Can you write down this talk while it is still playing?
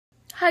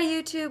Hi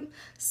YouTube.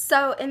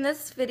 So in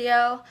this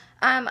video,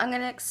 I'm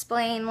gonna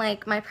explain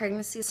like my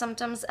pregnancy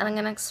symptoms, and I'm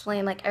gonna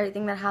explain like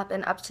everything that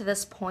happened up to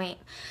this point.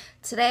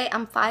 Today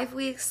I'm 5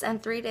 weeks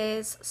and 3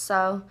 days.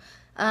 So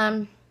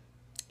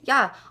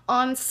yeah,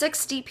 on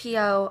 6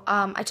 DPO,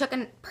 I took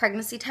a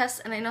pregnancy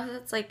test, and I know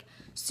that's like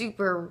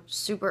super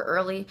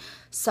early,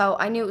 so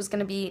I knew it was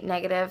gonna be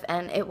negative,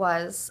 and it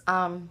was.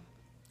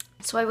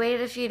 So I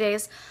waited a few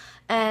days,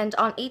 and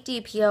on 8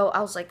 DPO,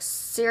 I was like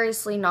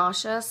seriously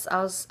nauseous.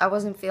 I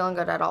wasn't feeling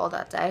good at all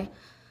that day.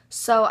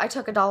 So I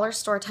took a dollar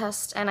store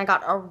test, and I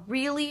got a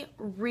really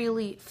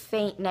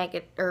faint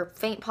negative, or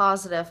faint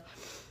positive.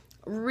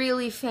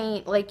 Really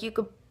faint, like you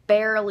could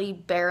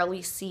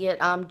barely see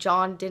it.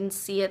 John didn't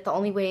see it. The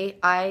only way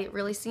I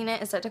really seen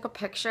it is I took a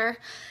picture,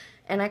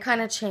 and I kind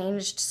of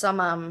changed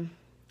some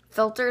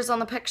filters on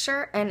the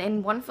picture, and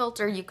in one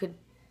filter you could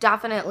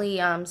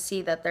definitely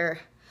see that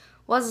there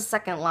was a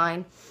second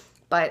line,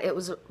 but it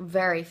was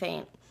very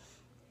faint.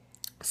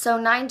 So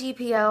 9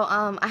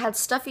 DPO, I had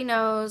stuffy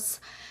nose,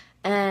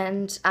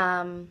 and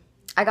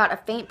I got a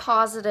faint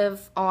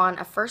positive on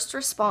a first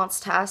response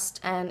test,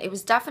 and it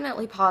was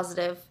definitely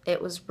positive.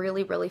 It was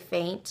really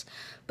faint,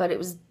 but it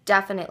was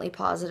definitely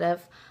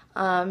positive.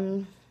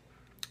 And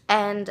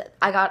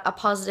I got a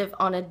positive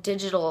on a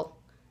digital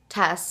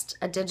test,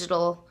 a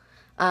digital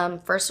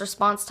first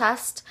response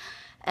test,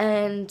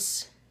 and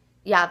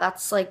yeah,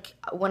 that's like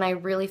when I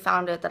really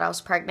found out that I was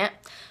pregnant.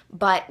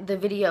 But the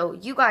video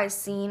you guys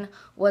seen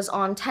was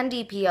on 10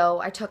 DPO.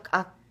 I took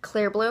a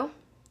clear blue,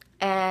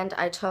 and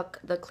I took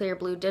the clear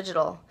blue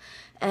digital,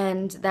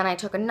 and then I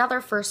took another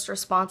first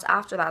response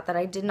after that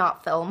I did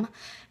not film,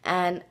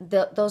 and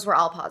those were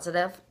all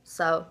positive.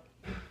 So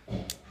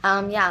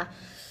yeah,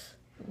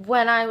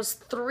 when I was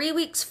 3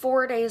 weeks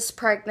 4 days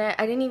pregnant,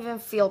 I didn't even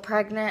feel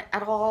pregnant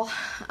at all.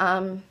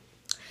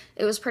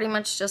 It was pretty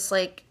much just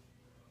like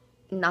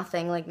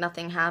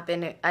nothing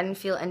happened. I didn't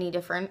feel any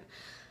different.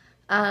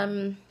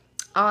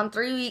 On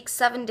 3 weeks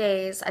 7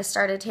 days, I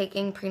started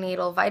taking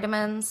prenatal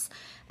vitamins.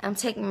 I'm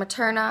taking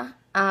Materna.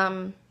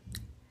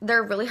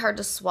 They're really hard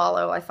to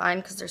swallow, I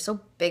find, because they're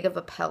so big of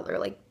a pill. They're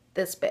like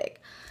this big,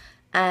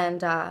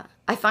 and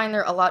I find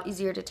they're a lot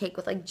easier to take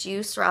with like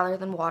juice rather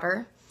than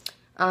water,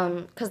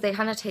 because they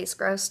kind of taste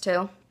gross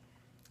too.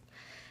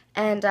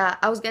 And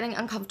I was getting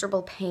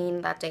uncomfortable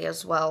pain that day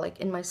as well, like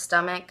in my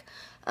stomach.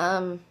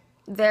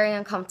 Very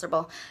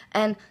uncomfortable.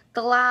 And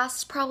the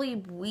last probably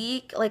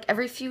week, like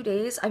every few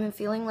days, I've been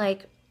feeling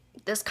like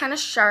this kind of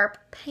sharp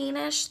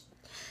painish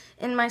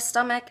in my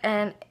stomach,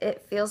 and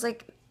it feels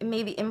like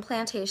maybe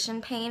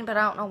implantation pain, but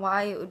I don't know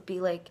why. It would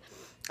be like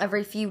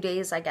every few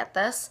days I get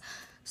this,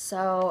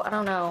 so I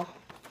don't know.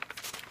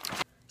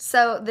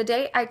 So the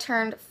day I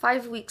turned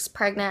 5 weeks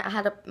pregnant, I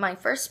had my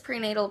first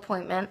prenatal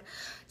appointment.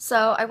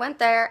 So I went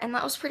there, and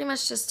that was pretty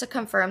much just to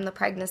confirm the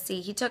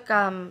pregnancy. He took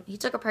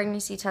a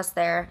pregnancy test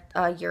there,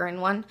 a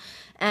urine one,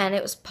 and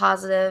it was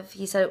positive.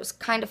 He said it was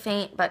kind of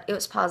faint, but it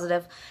was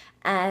positive,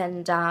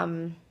 and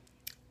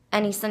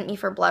he sent me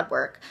for blood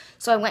work.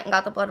 So I went and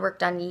got the blood work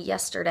done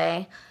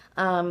yesterday,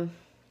 and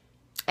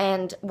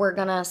we're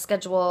gonna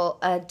schedule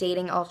a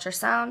dating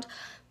ultrasound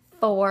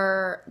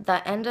for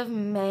the end of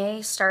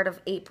May, start of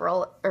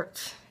April, or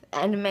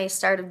end of May,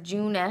 start of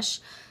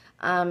June-ish,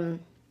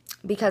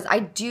 because I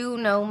do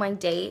know my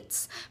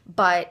dates,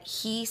 but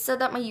he said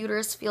that my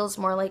uterus feels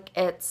more like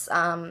it's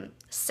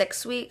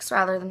 6 weeks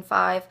rather than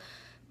 5.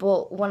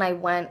 Well, when I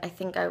went, I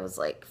think I was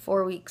like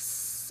 4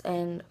 weeks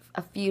and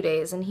a few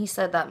days, and he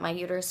said that my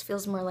uterus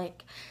feels more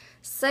like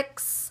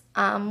 6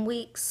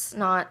 weeks,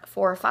 not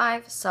 4 or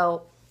 5,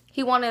 so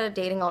he wanted a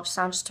dating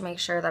ultrasound just to make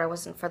sure that I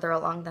wasn't further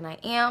along than I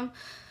am.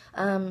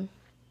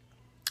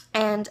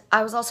 And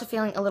I was also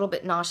feeling a little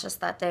bit nauseous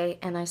that day,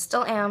 and I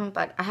still am,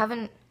 but I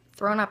haven't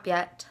thrown up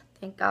yet,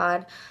 thank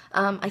God.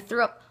 I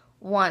threw up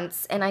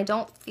once, and I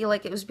don't feel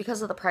like it was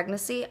because of the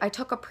pregnancy. I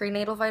took a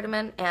prenatal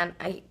vitamin, and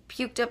I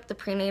puked up the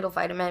prenatal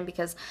vitamin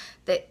because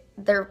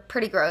they're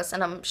pretty gross,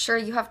 and I'm sure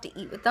you have to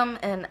eat with them,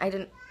 and I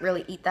didn't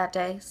really eat that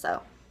day,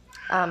 so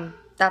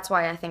that's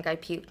why I think I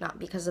puked, not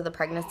because of the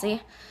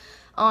pregnancy.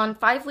 On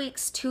 5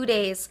 weeks 2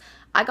 days,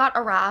 I got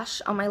a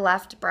rash on my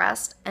left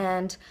breast,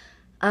 and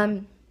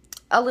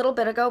a little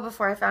bit ago,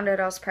 before I found out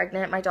I was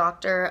pregnant, my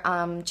doctor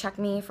checked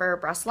me for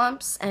breast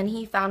lumps, and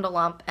he found a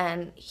lump,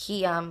 and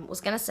he was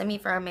going to send me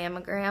for a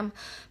mammogram,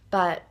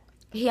 but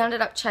he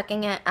ended up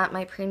checking it at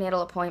my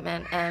prenatal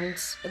appointment, and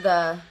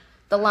the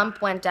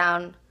lump went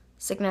down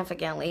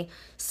significantly.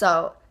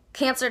 So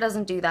cancer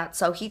doesn't do that,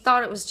 so he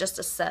thought it was just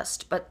a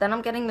cyst, but then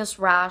I'm getting this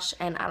rash,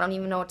 and I don't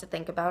even know what to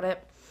think about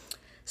it.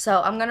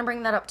 So I'm going to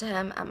bring that up to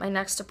him at my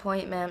next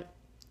appointment,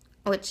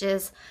 which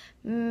is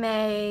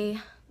May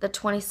the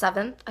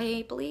 27th,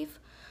 I believe.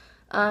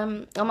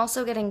 I'm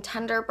also getting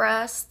tender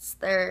breasts.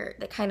 They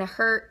kind of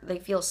hurt. They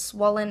feel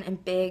swollen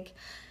and big.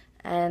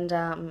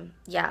 And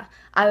yeah,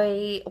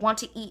 I want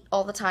to eat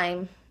all the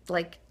time,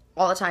 like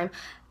all the time.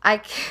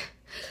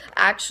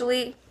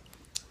 Actually,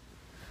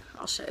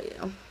 I'll show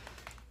you.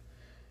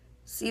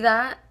 See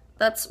that?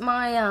 That's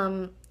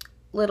my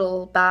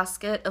little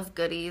basket of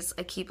goodies.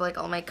 I keep like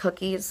all my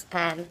cookies,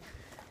 and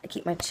I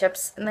keep my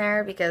chips in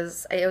there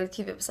because I always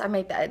keep it beside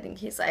my bed in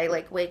case I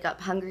like wake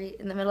up hungry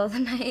in the middle of the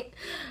night.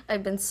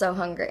 I've been so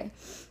hungry.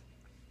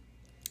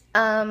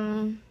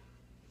 I'm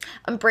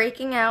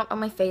breaking out on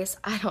my face.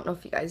 I don't know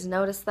if you guys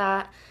noticed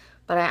that,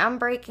 but I am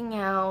breaking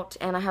out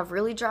and I have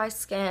really dry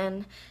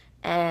skin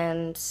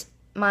and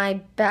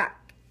my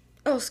back,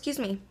 oh, excuse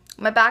me,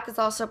 my back is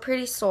also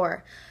pretty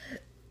sore.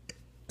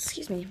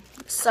 Excuse me.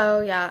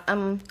 So yeah,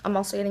 I'm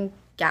also getting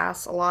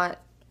gas a lot.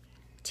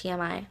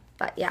 TMI,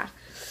 but yeah.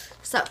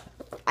 So,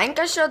 I think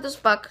I showed this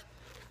book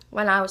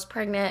when I was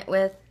pregnant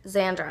with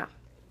Xandra.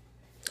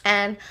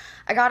 And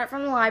I got it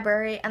from the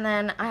library, and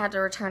then I had to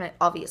return it,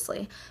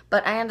 obviously.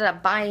 But I ended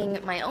up buying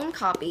my own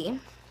copy,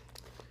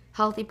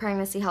 Healthy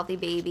Pregnancy, Healthy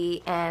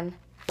Baby, and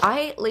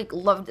I, like,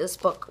 loved this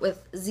book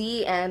with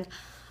Z, and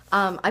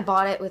I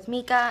bought it with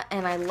Mika,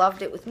 and I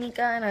loved it with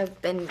Mika, and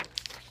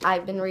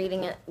I've been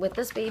reading it with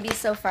this baby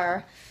so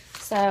far.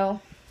 So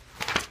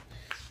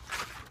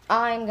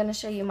I'm going to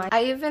show you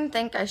I even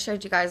think I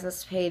showed you guys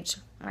this page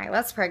when I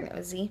was pregnant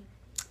with Z.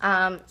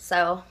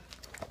 So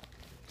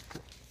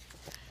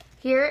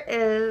here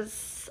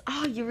is,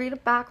 oh, you read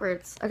it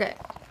backwards. Okay.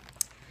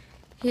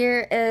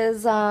 Here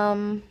is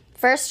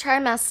first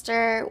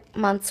trimester,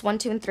 months 1,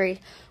 2, and 3.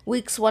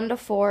 Weeks 1 to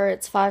 4,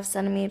 it's 5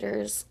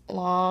 centimeters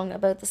long,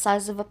 about the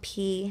size of a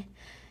pea.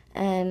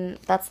 And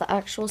that's the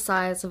actual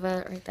size of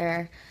it right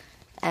there.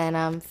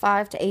 And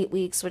 5 to 8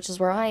 weeks, which is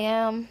where I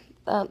am.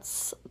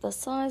 That's the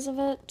size of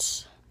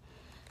it,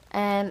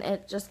 and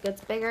it just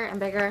gets bigger and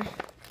bigger,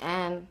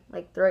 and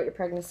like throughout your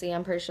pregnancy,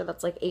 I'm pretty sure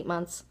that's like 8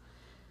 months.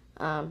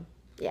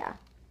 Yeah,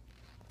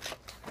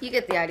 you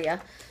get the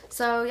idea.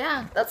 So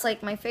yeah, that's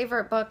like my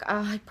favorite book.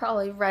 I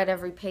probably read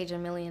every page a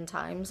million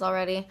times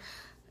already,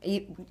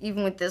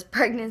 even with this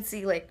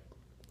pregnancy, like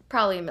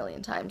probably a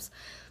million times.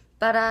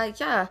 But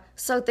yeah,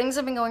 so things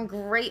have been going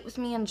great with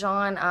me and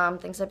John.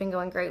 Things have been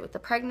going great with the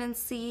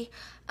pregnancy.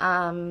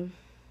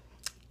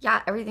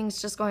 Yeah,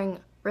 everything's just going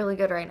really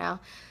good right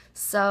now.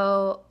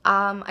 So,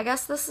 I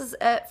guess this is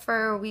it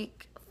for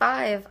week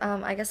 5.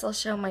 I guess I'll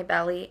show my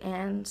belly,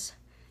 and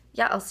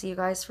yeah, I'll see you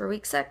guys for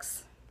week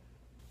 6.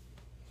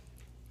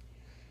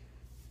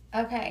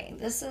 Okay,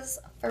 this is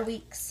for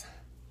weeks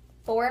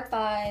 4 and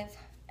 5,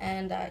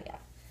 and yeah.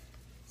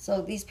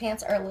 So these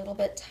pants are a little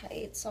bit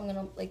tight, so I'm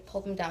gonna like pull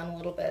them down a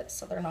little bit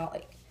so they're not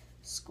like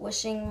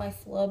squishing my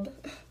flub.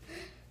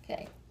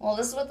 Okay, well,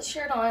 this is with the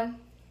shirt on.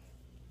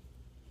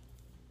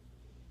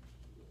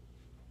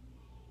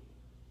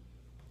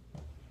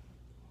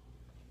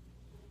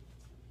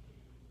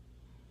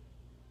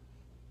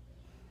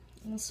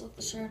 And this with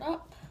the shirt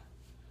up.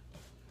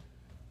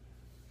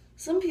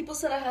 Some people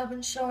said I have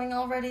been showing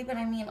already, but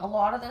I mean, a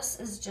lot of this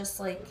is just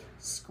like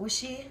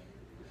squishy.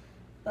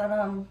 But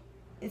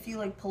if you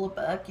like pull it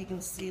back, you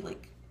can see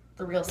like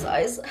the real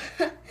size.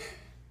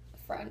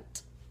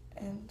 Front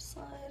and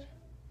side.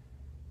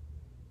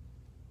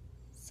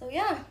 So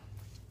yeah,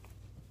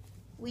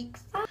 week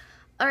 5.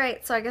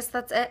 Alright, so I guess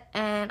that's it,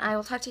 and I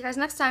will talk to you guys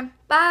next time.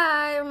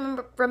 Bye!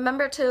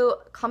 Remember to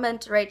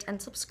comment, rate, and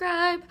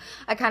subscribe.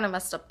 I kind of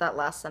messed up that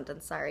last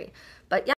sentence, sorry. But yeah.